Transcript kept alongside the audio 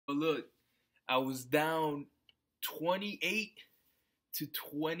Look, I was down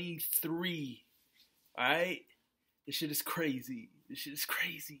 28-23. All right, this shit is crazy. This shit is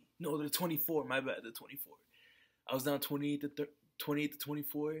crazy. No, they're 24. My bad, they're 24. I was down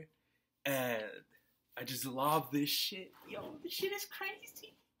 28-24, and I just love this shit. Yo, this shit is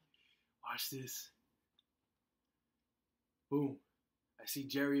crazy. Watch this. Boom. I see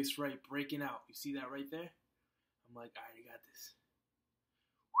Jarius Wright breaking out. You see that right there? I'm like, all right, I got this.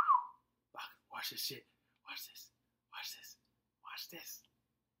 Watch this shit. Watch this. Watch this. Watch this.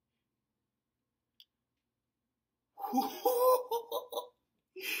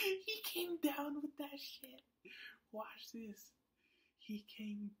 He came down with that shit. Watch this. He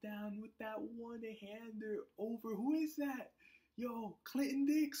came down with that one-hander over. Who is that? Yo, Clinton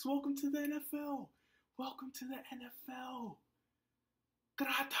Dix. Welcome to the NFL. Welcome to the NFL.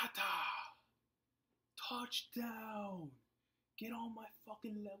 Gratata. Touchdown. Get on my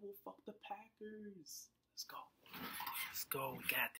fucking level. Fuck the Packers. Let's go. Let's go. We got